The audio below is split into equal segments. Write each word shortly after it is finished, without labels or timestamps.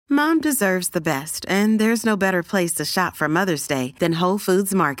Mom deserves the best, and there's no better place to shop for Mother's Day than Whole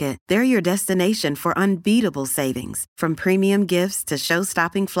Foods Market. They're your destination for unbeatable savings, from premium gifts to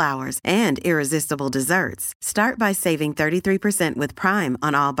show-stopping flowers and irresistible desserts. Start by saving 33% with Prime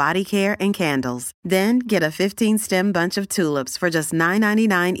on all body care and candles. Then get a 15-stem bunch of tulips for just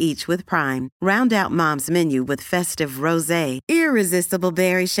 $9.99 each with Prime. Round out Mom's menu with festive rosé, irresistible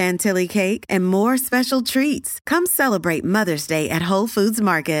berry chantilly cake, and more special treats. Come celebrate Mother's Day at Whole Foods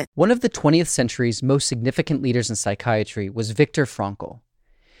Market. One of the 20th century's most significant leaders in psychiatry was Viktor Frankl.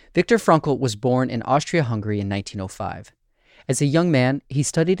 Viktor Frankl was born in Austria-Hungary in 1905. As a young man, he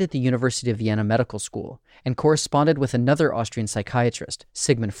studied at the University of Vienna Medical School and corresponded with another Austrian psychiatrist,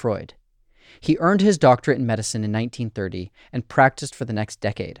 Sigmund Freud. He earned his doctorate in medicine in 1930 and practiced for the next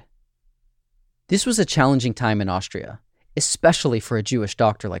decade. This was a challenging time in Austria, especially for a Jewish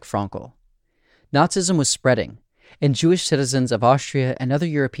doctor like Frankl. Nazism was spreading, and Jewish citizens of Austria and other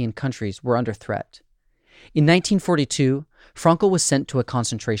European countries were under threat. In 1942, Frankl was sent to a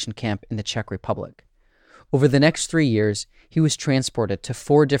concentration camp in the Czech Republic. Over the next 3 years, he was transported to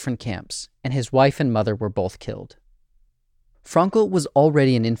 4 different camps, and his wife and mother were both killed. Frankl was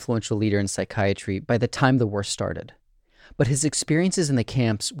already an influential leader in psychiatry by the time the war started, but his experiences in the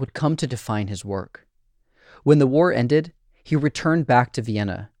camps would come to define his work. When the war ended, he returned back to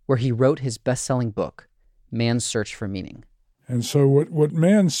Vienna, where he wrote his best-selling book, Man's Search for Meaning. And so what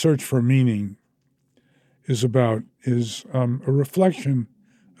Man's Search for Meaning is about is a reflection,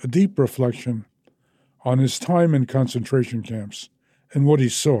 a deep reflection on his time in concentration camps and what he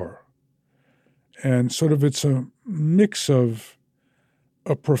saw. And sort of it's a mix of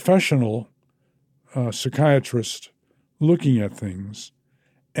a professional psychiatrist looking at things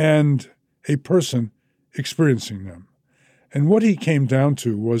and a person experiencing them. And what he came down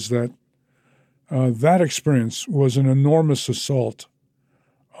to was that that experience was an enormous assault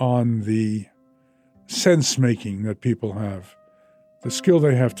on the sense-making that people have, the skill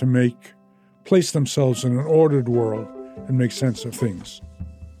they have to place themselves in an ordered world and make sense of things.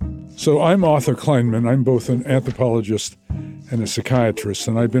 So I'm Arthur Kleinman. I'm both an anthropologist and a psychiatrist,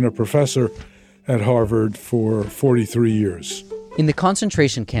 and I've been a professor at Harvard for 43 years. In the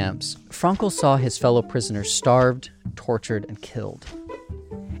concentration camps, Frankl saw his fellow prisoners starved, tortured, and killed.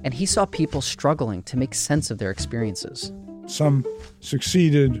 And he saw people struggling to make sense of their experiences. Some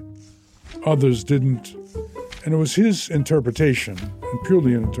succeeded, others didn't. And it was his interpretation, and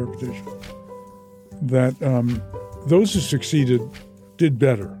purely an interpretation, that those who succeeded did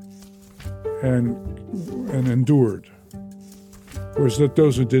better and endured, whereas that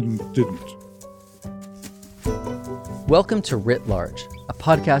those who didn't. Welcome to Writ Large, a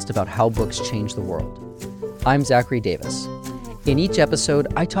podcast about how books change the world. I'm Zachary Davis. In each episode,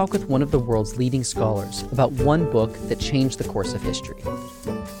 I talk with one of the world's leading scholars about one book that changed the course of history.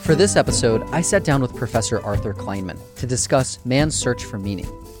 For this episode, I sat down with Professor Arthur Kleinman to discuss Man's Search for Meaning.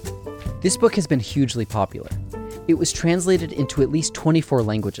 This book has been hugely popular. It was translated into at least 24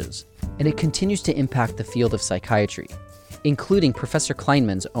 languages, and it continues to impact the field of psychiatry, including Professor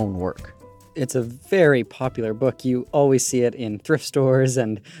Kleinman's own work. It's a very popular book. You always see it in thrift stores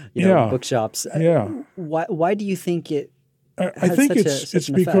and bookshops. Yeah. Why do you think it I think it's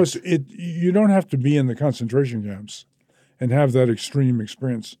because you don't have to be in the concentration camps and have that extreme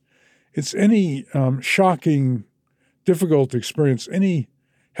experience. It's any shocking, difficult experience, any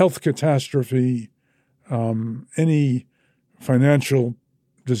health catastrophe, any financial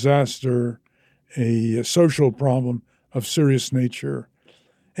disaster, a social problem of serious nature.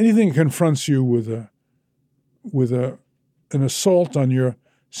 Anything confronts you with an assault on your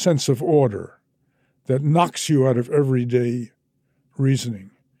sense of order that knocks you out of everyday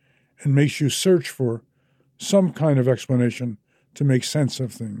reasoning and makes you search for some kind of explanation to make sense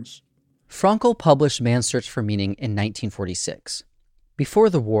of things. Frankl published Man's Search for Meaning in 1946. Before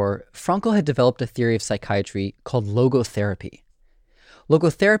the war, Frankl had developed a theory of psychiatry called logotherapy.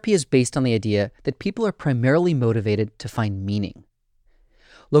 Logotherapy is based on the idea that people are primarily motivated to find meaning.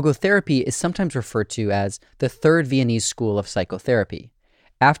 Logotherapy is sometimes referred to as the third Viennese school of psychotherapy,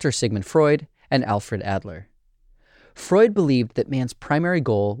 after Sigmund Freud and Alfred Adler. Freud believed that man's primary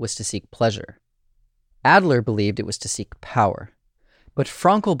goal was to seek pleasure. Adler believed it was to seek power, but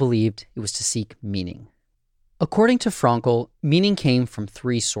Frankl believed it was to seek meaning. According to Frankl, meaning came from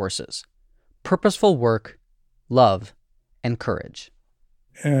 3 sources: purposeful work, love, and courage.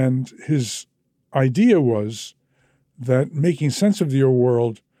 And his idea was that making sense of your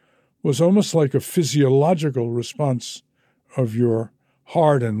world was almost like a physiological response of your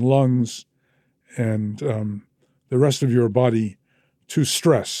heart and lungs and the rest of your body to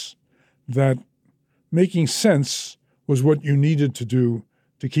stress, that making sense was what you needed to do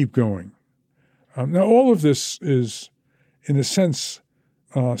to keep going. Now, all of this is, in a sense,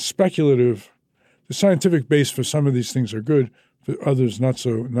 speculative. The scientific base for some of these things are good, for others not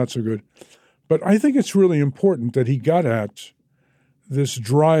so good. But I think it's really important that he got at this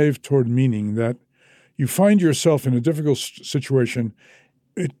drive toward meaning, that you find yourself in a difficult situation,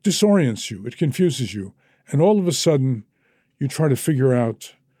 it disorients you, it confuses you, and all of a sudden you try to figure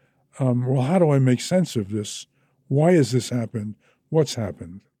out, well, how do I make sense of this? Why has this happened? What's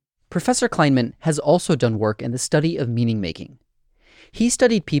happened? Professor Kleinman has also done work in the study of meaning-making. He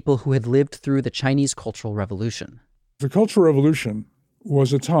studied people who had lived through the Chinese Cultural Revolution. The Cultural Revolution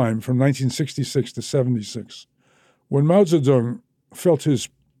was a time from 1966 to 76 when Mao Zedong felt his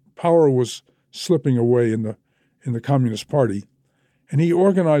power was slipping away in the Communist Party, and he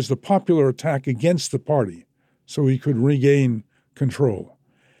organized a popular attack against the party so he could regain control.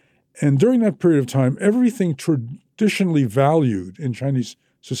 And during that period of time, everything traditionally valued in Chinese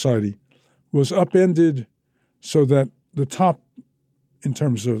society was upended so that the top, in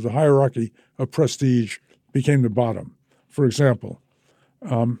terms of the hierarchy of prestige, became the bottom. For example,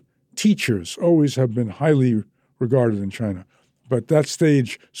 teachers always have been highly regarded in China. But at that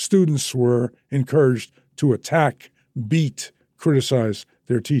stage, students were encouraged to attack, beat, criticize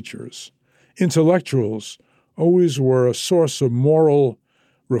their teachers. Intellectuals always were a source of moral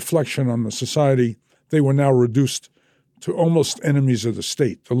reflection on the society. They were now reduced to almost enemies of the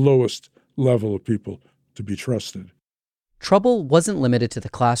state, the lowest level of people to be trusted. Trouble wasn't limited to the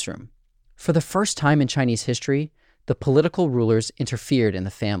classroom. For the first time in Chinese history, the political rulers interfered in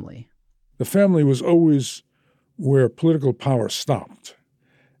the family. The family was always where political power stopped.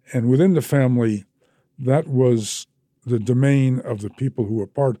 And within the family, that was the domain of the people who were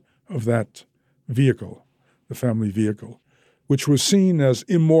part of that vehicle, the family vehicle, which was seen as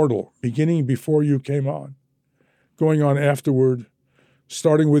immortal, beginning before you came on, going on afterward,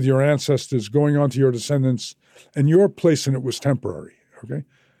 starting with your ancestors, going on to your descendants, and your place in it was temporary, okay?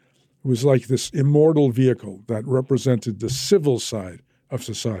 It was like this immortal vehicle that represented the civil side of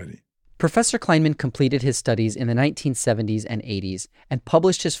society. Professor Kleinman completed his studies in the 1970s and 80s and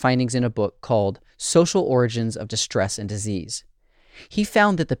published his findings in a book called Social Origins of Distress and Disease. He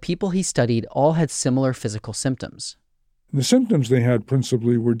found that the people he studied all had similar physical symptoms. The symptoms they had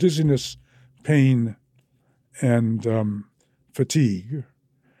principally were dizziness, pain, and fatigue.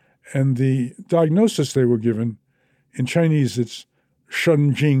 And the diagnosis they were given, in Chinese it's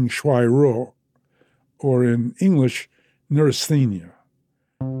Shen Jing Shuai Ro, or in English, neurasthenia.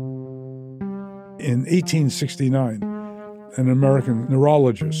 In 1869, an American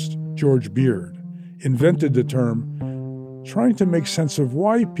neurologist, George Beard, invented the term, trying to make sense of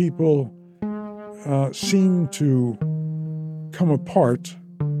why people seem to come apart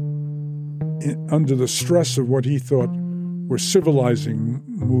under the stress of what he thought were civilizing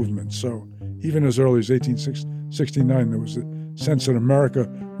movements. So even as early as 1869, there was a sense that America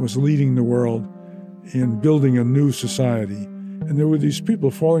was leading the world in building a new society. And there were these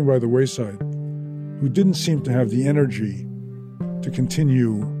people falling by the wayside who didn't seem to have the energy to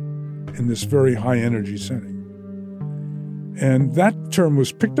continue in this very high energy setting. And that term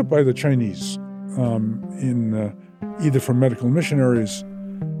was picked up by the Chinese either from medical missionaries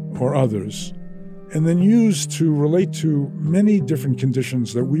or others, and then used to relate to many different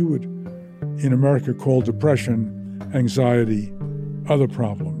conditions that we would in America call depression, anxiety, other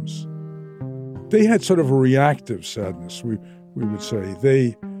problems. They had sort of a reactive sadness, we would say.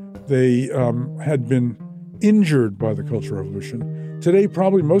 They had been injured by the Cultural Revolution. Today,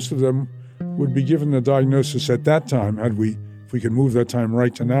 probably most of them would be given the diagnosis at that time, if we could move that time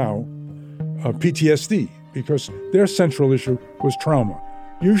right to now, PTSD, because their central issue was trauma,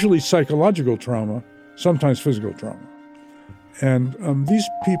 usually psychological trauma, sometimes physical trauma. And these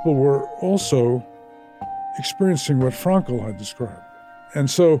people were also experiencing what Frankl had described. And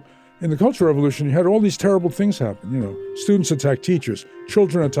so in the Cultural Revolution, you had all these terrible things happen. Students attack teachers,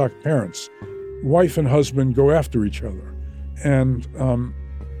 children attack parents, wife and husband go after each other. And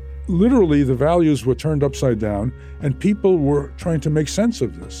literally the values were turned upside down, and people were trying to make sense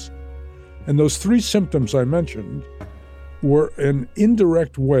of this. And those three symptoms I mentioned were an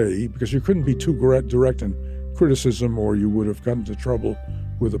indirect way, because you couldn't be too direct in criticism or you would have gotten into trouble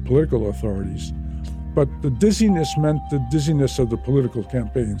with the political authorities. But the dizziness meant the dizziness of the political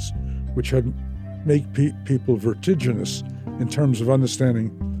campaigns, which had made people vertiginous in terms of understanding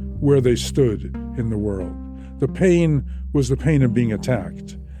where they stood in the world. The pain was the pain of being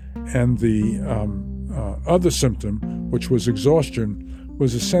attacked. And the other symptom, which was exhaustion,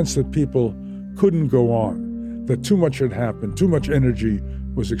 was a sense that people couldn't go on, that too much had happened, too much energy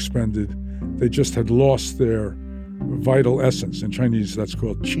was expended. They just had lost their vital essence. In Chinese, that's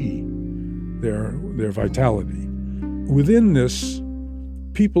called qi, their vitality. Within this,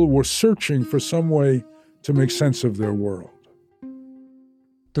 people were searching for some way to make sense of their world.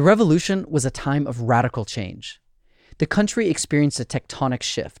 The revolution was a time of radical change. The country experienced a tectonic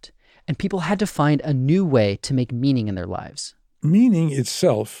shift, and people had to find a new way to make meaning in their lives. Meaning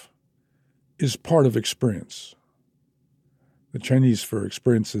itself is part of experience. The Chinese for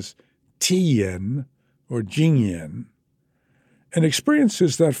experience is tiyan or jingyan. And experience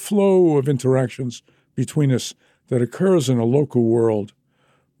is that flow of interactions between us that occurs in a local world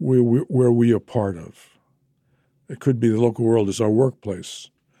where we are part of. It could be the local world is our workplace,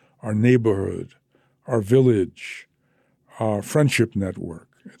 our neighborhood, our village, our friendship network,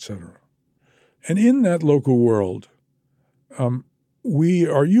 etc. And in that local world, we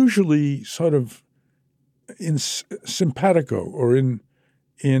are usually sort of in simpatico or in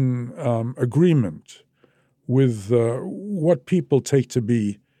agreement with what people take to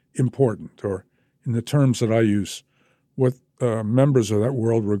be important, or in the terms that I use, what members of that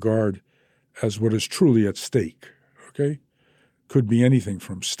world regard as what is truly at stake, okay? Could be anything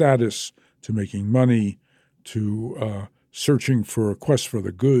from status to making money to searching for a quest for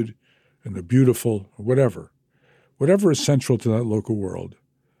the good and the beautiful, whatever. Whatever is central to that local world,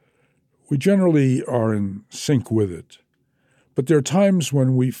 we generally are in sync with it. But there are times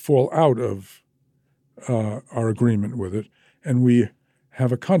when we fall out of our agreement with it, and we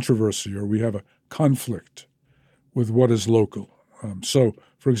have a controversy or we have a conflict with what is local. So,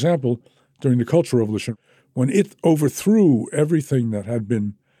 for example, during the Cultural Revolution, when it overthrew everything that had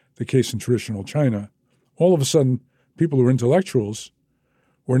been the case in traditional China, all of a sudden, people who were intellectuals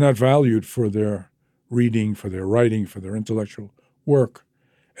were not valued for their reading, for their writing, for their intellectual work,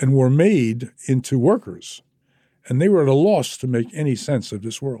 and were made into workers. And they were at a loss to make any sense of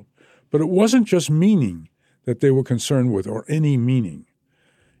this world. But it wasn't just meaning that they were concerned with, or any meaning.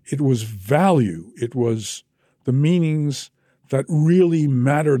 It was value. It was the meanings that really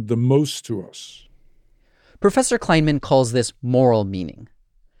mattered the most to us. Professor Kleinman calls this moral meaning.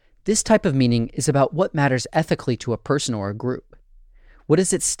 This type of meaning is about what matters ethically to a person or a group. What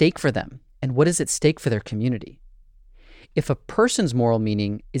is at stake for them, and what is at stake for their community? If a person's moral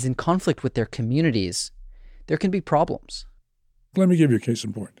meaning is in conflict with their communities, there can be problems. Let me give you a case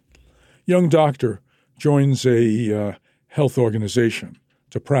in point. Young doctor joins a health organization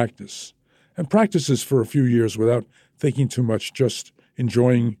to practice, and practices for a few years without thinking too much, just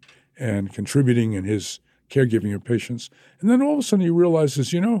enjoying and contributing in his caregiving of patients. And then all of a sudden he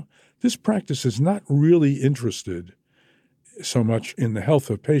realizes, this practice is not really interested so much in the health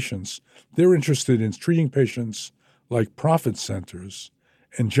of patients. They're interested in treating patients like profit centers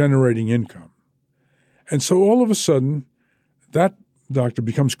and generating income. And so all of a sudden, that doctor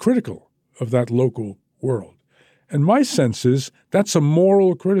becomes critical of that local world. And my sense is that's a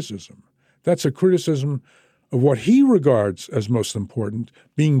moral criticism. That's a criticism of what he regards as most important,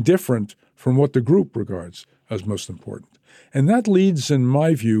 being different from what the group regards as most important. And that leads, in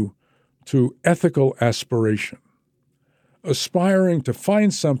my view, to ethical aspiration, aspiring to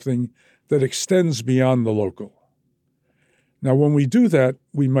find something that extends beyond the local. Now, when we do that,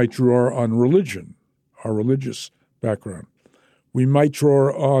 we might draw on religion, our religious background. We might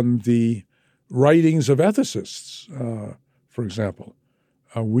draw on the writings of ethicists, for example.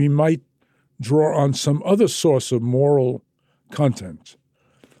 We might draw on some other source of moral content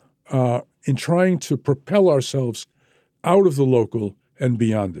in trying to propel ourselves out of the local and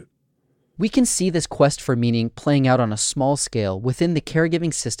beyond it. We can see this quest for meaning playing out on a small scale within the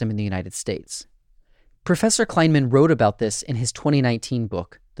caregiving system in the United States. Professor Kleinman wrote about this in his 2019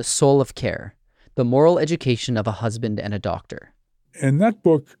 book, The Soul of Care, The Moral Education of a Husband and a Doctor. And that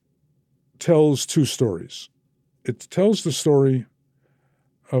book tells two stories. It tells the story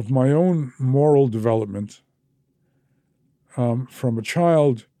of my own moral development from a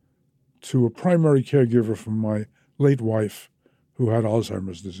child to a primary caregiver for my late wife who had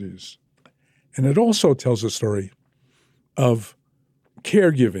Alzheimer's disease. And it also tells a story of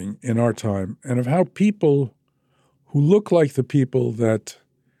caregiving in our time and of how people who look like the people that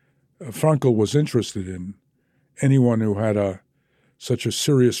Frankl was interested in, anyone who had such a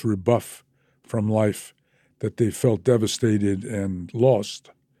serious rebuff from life that they felt devastated and lost,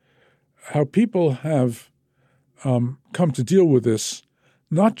 how people have come to deal with this,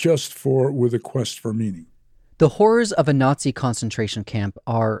 not just with a quest for meaning. The horrors of a Nazi concentration camp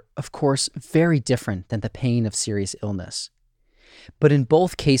are, of course, very different than the pain of serious illness. But in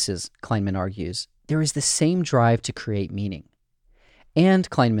both cases, Kleinman argues, there is the same drive to create meaning. And,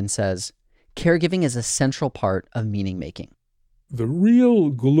 Kleinman says, caregiving is a central part of meaning-making. The real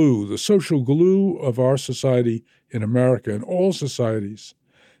glue, the social glue of our society in America and all societies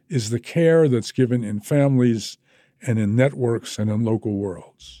is the care that's given in families and in networks and in local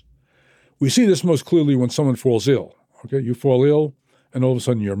worlds. We see this most clearly when someone falls ill. Okay, you fall ill, and all of a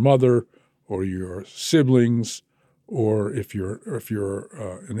sudden your mother or your siblings, or if you're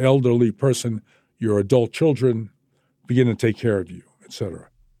an elderly person, your adult children begin to take care of you, etc.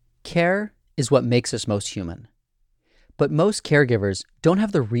 Care is what makes us most human. But most caregivers don't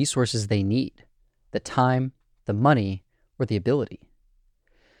have the resources they need, the time, the money, or the ability.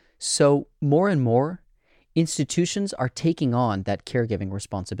 So more and more, institutions are taking on that caregiving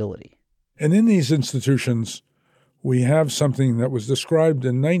responsibility. And in these institutions, we have something that was described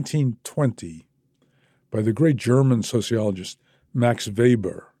in 1920 by the great German sociologist Max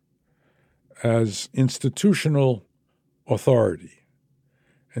Weber as institutional authority.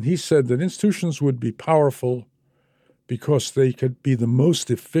 And he said that institutions would be powerful because they could be the most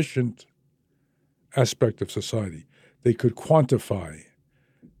efficient aspect of society. They could quantify.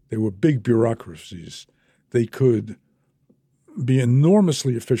 They were big bureaucracies. They could be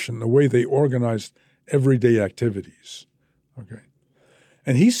enormously efficient in the way they organized everyday activities. Okay,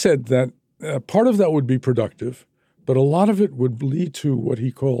 and he said that part of that would be productive, but a lot of it would lead to what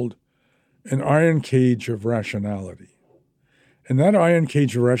he called an iron cage of rationality. And that iron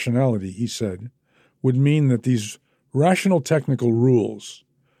cage of rationality, he said, would mean that these rational technical rules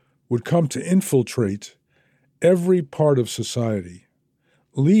would come to infiltrate every part of society,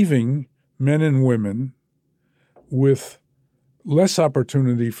 leaving men and women with less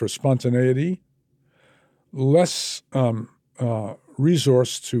opportunity for spontaneity, less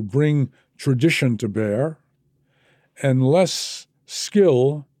resource to bring tradition to bear, and less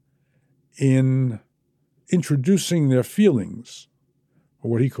skill in introducing their feelings,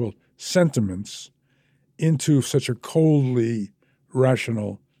 or what he called sentiments, into such a coldly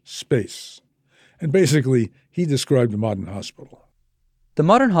rational space. And basically, he described the modern hospital. The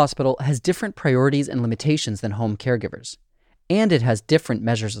modern hospital has different priorities and limitations than home caregivers, and it has different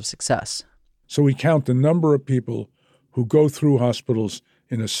measures of success. So we count the number of people who go through hospitals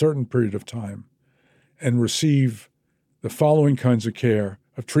in a certain period of time and receive the following kinds of care,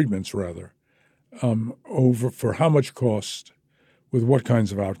 of treatments rather, over for how much cost, with what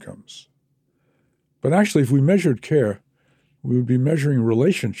kinds of outcomes. But actually, if we measured care, we would be measuring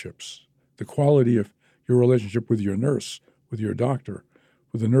relationships, the quality of your relationship with your nurse, with your doctor,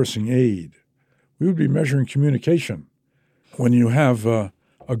 with a nursing aide. We would be measuring communication. When you have a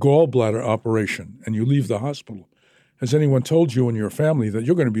gallbladder operation and you leave the hospital, has anyone told you and your family that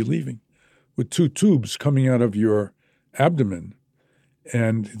you're going to be leaving with 2 tubes coming out of your abdomen,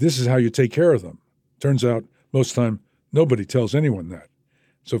 and this is how you take care of them? Turns out, most time, nobody tells anyone that.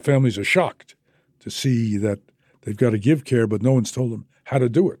 So families are shocked to see that they've got to give care, but no one's told them how to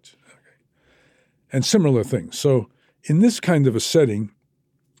do it. Okay. And similar things. So in this kind of a setting,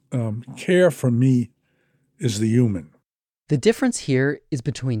 care for me is the human. The difference here is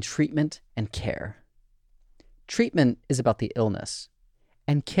between treatment and care. Treatment is about the illness,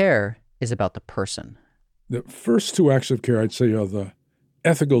 and care is about the person. The first 2 acts of care, I'd say, are the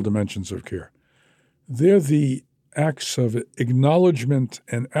ethical dimensions of care. They're the acts of acknowledgement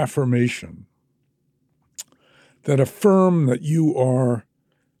and affirmation that affirm that you are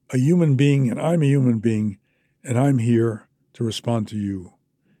a human being and I'm a human being and I'm here to respond to you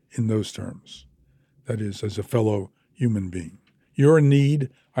in those terms. That is, as a fellow human being. You're in need.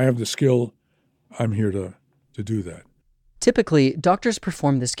 I have the skill. I'm here to do that. Typically, doctors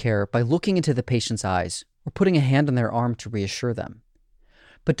perform this care by looking into the patient's eyes or putting a hand on their arm to reassure them.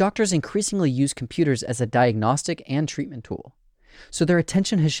 But doctors increasingly use computers as a diagnostic and treatment tool, so their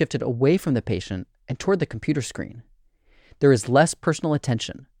attention has shifted away from the patient and toward the computer screen. There is less personal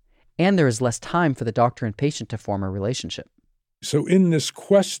attention, and there is less time for the doctor and patient to form a relationship. So in this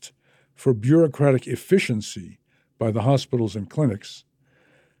quest for bureaucratic efficiency by the hospitals and clinics,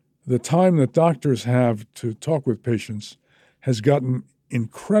 the time that doctors have to talk with patients has gotten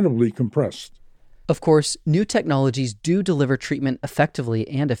incredibly compressed. Of course, new technologies do deliver treatment effectively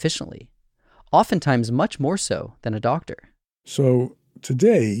and efficiently, oftentimes much more so than a doctor. So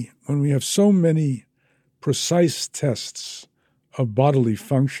today, when we have so many precise tests of bodily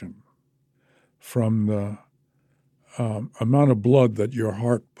function, from the amount of blood that your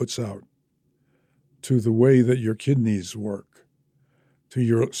heart puts out, to the way that your kidneys work, to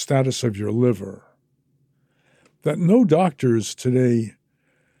your status of your liver, that no doctors today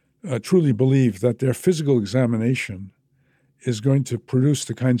truly believe that their physical examination is going to produce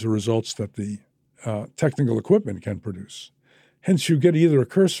the kinds of results that the technical equipment can produce. Hence, you get either a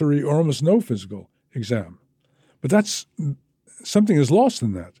cursory or almost no physical exam. But something is lost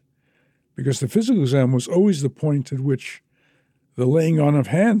in that. because the physical exam was always the point at which the laying on of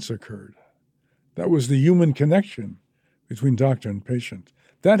hands occurred. That was the human connection between doctor and patient.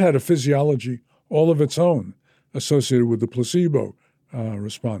 That had a physiology all of its own associated with the placebo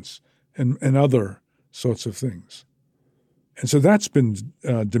response and other sorts of things. And so that's been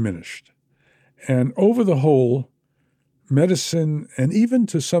diminished. And over the whole, medicine and even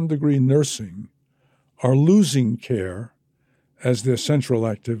to some degree nursing are losing care as their central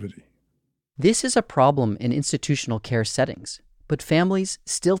activity. This is a problem in institutional care settings, but families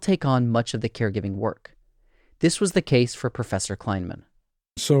still take on much of the caregiving work. This was the case for Professor Kleinman.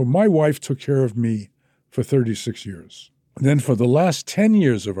 So my wife took care of me for 36 years. And then for the last 10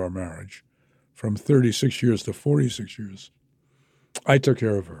 years of our marriage, from 36 years to 46 years, I took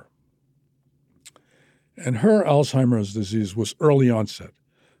care of her. And her Alzheimer's disease was early onset,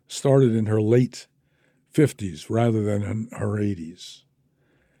 started in her late 50s rather than in her 80s.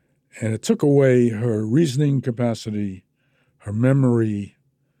 And it took away her reasoning capacity, her memory,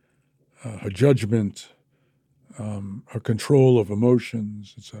 her judgment, her control of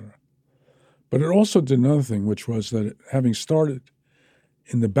emotions, etc. But it also did another thing, which was that having started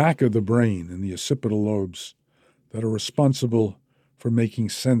in the back of the brain, in the occipital lobes that are responsible for making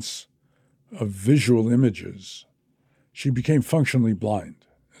sense of visual images, she became functionally blind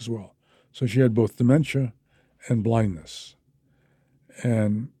as well. So she had both dementia and blindness.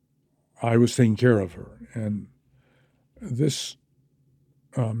 And I was taking care of her. And this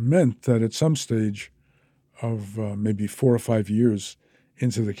meant that at some stage of maybe 4 or 5 years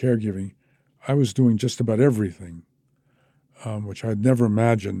into the caregiving, I was doing just about everything, which I'd never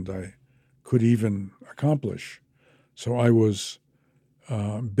imagined I could even accomplish. So I was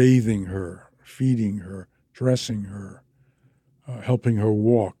bathing her, feeding her, dressing her, helping her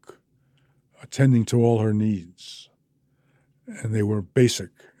walk, attending to all her needs. And they were basic,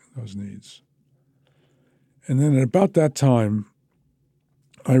 those needs. And then at about that time,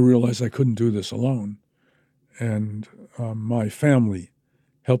 I realized I couldn't do this alone. And my family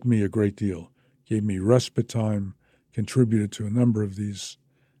helped me a great deal, gave me respite time, contributed to a number of these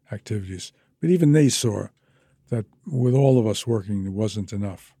activities. But even they saw that with all of us working, it wasn't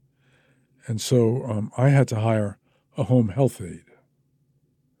enough. And so I had to hire a home health aide.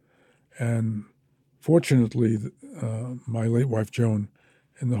 And fortunately, my late wife, Joan,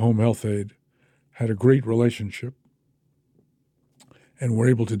 and the home health aide had a great relationship and were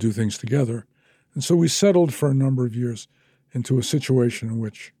able to do things together. And so we settled for a number of years into a situation in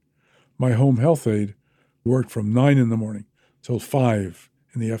which my home health aide worked from 9 in the morning till 5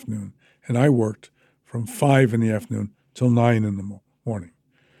 in the afternoon, and I worked from 5 in the afternoon till 9 in the morning.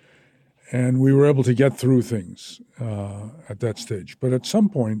 And we were able to get through things at that stage. But at some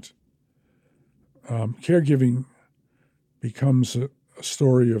point, caregiving becomes a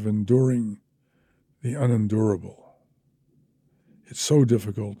story of enduring the unendurable. It's so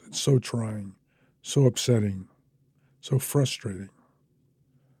difficult, it's so trying, so upsetting, so frustrating.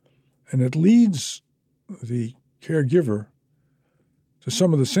 And it leads the caregiver to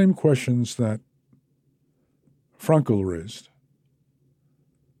some of the same questions that Frankl raised.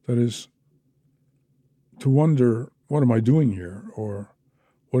 That is, to wonder, what am I doing here? Or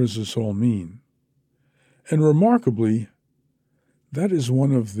what does this all mean? And remarkably, that is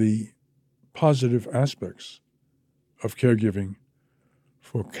one of the positive aspects of caregiving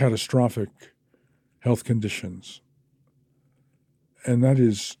for catastrophic health conditions. And that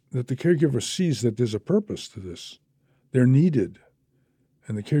is that the caregiver sees that there's a purpose to this. They're needed,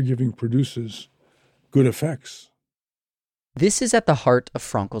 and the caregiving produces good effects. This is at the heart of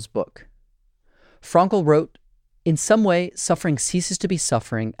Frankl's book. Frankl wrote, "In some way, suffering ceases to be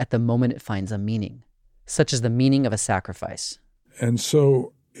suffering at the moment it finds a meaning, such as the meaning of a sacrifice." And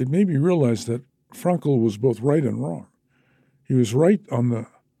so it made me realize that Frankl was both right and wrong. He was right on the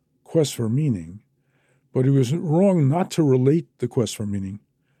quest for meaning, but he was wrong not to relate the quest for meaning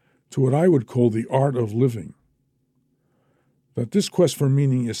to what I would call the art of living. That this quest for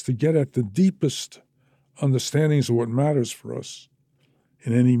meaning is to get at the deepest understandings of what matters for us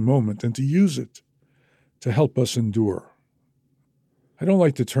in any moment and to use it to help us endure. I don't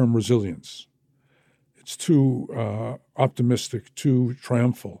like the term resilience. It's too optimistic, too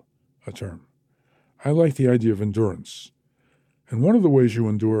triumphal a term. I like the idea of endurance. And one of the ways you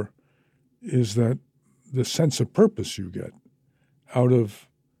endure is that the sense of purpose you get out of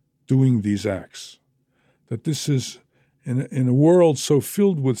doing these acts. That this is, in a world so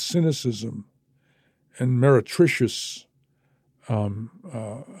filled with cynicism and meretricious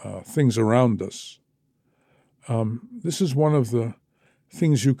things around us, this is one of the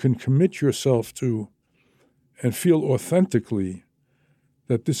things you can commit yourself to and feel authentically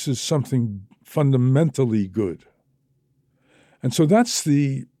that this is something fundamentally good. And so that's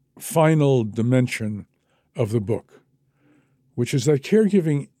the final dimension of the book, which is that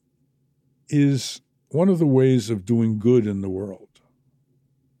caregiving is one of the ways of doing good in the world.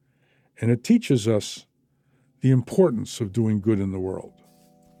 And it teaches us the importance of doing good in the world.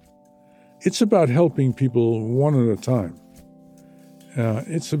 It's about helping people one at a time.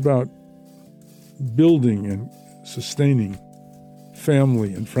 It's about building and sustaining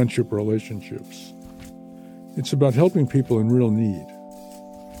family and friendship relationships. It's about helping people in real need.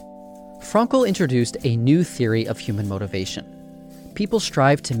 Frankl introduced a new theory of human motivation. People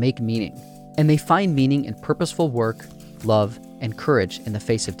strive to make meaning, and they find meaning in purposeful work, love, and courage in the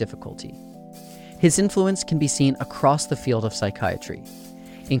face of difficulty. His influence can be seen across the field of psychiatry,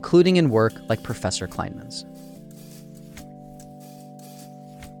 including in work like Professor Kleinman's.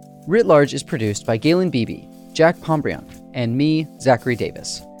 Writ Large is produced by Galen Beebe, Jack Pombriand, and me, Zachary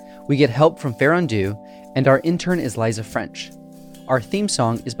Davis. We get help from Farron Dew, and our intern is Liza French. Our theme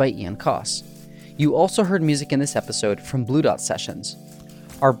song is by Ian Koss. You also heard music in this episode from Blue Dot Sessions.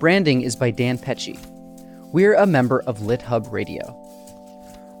 Our branding is by Dan Pecci. We're a member of LitHub Radio.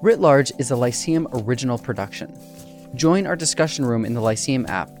 Writ Large is a Lyceum original production. Join our discussion room in the Lyceum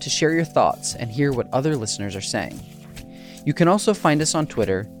app to share your thoughts and hear what other listeners are saying. You can also find us on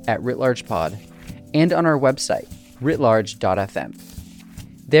Twitter @WritLargePod and on our website, writlarge.fm.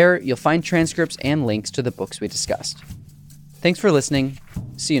 There, you'll find transcripts and links to the books we discussed. Thanks for listening.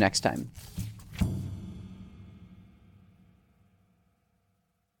 See you next time.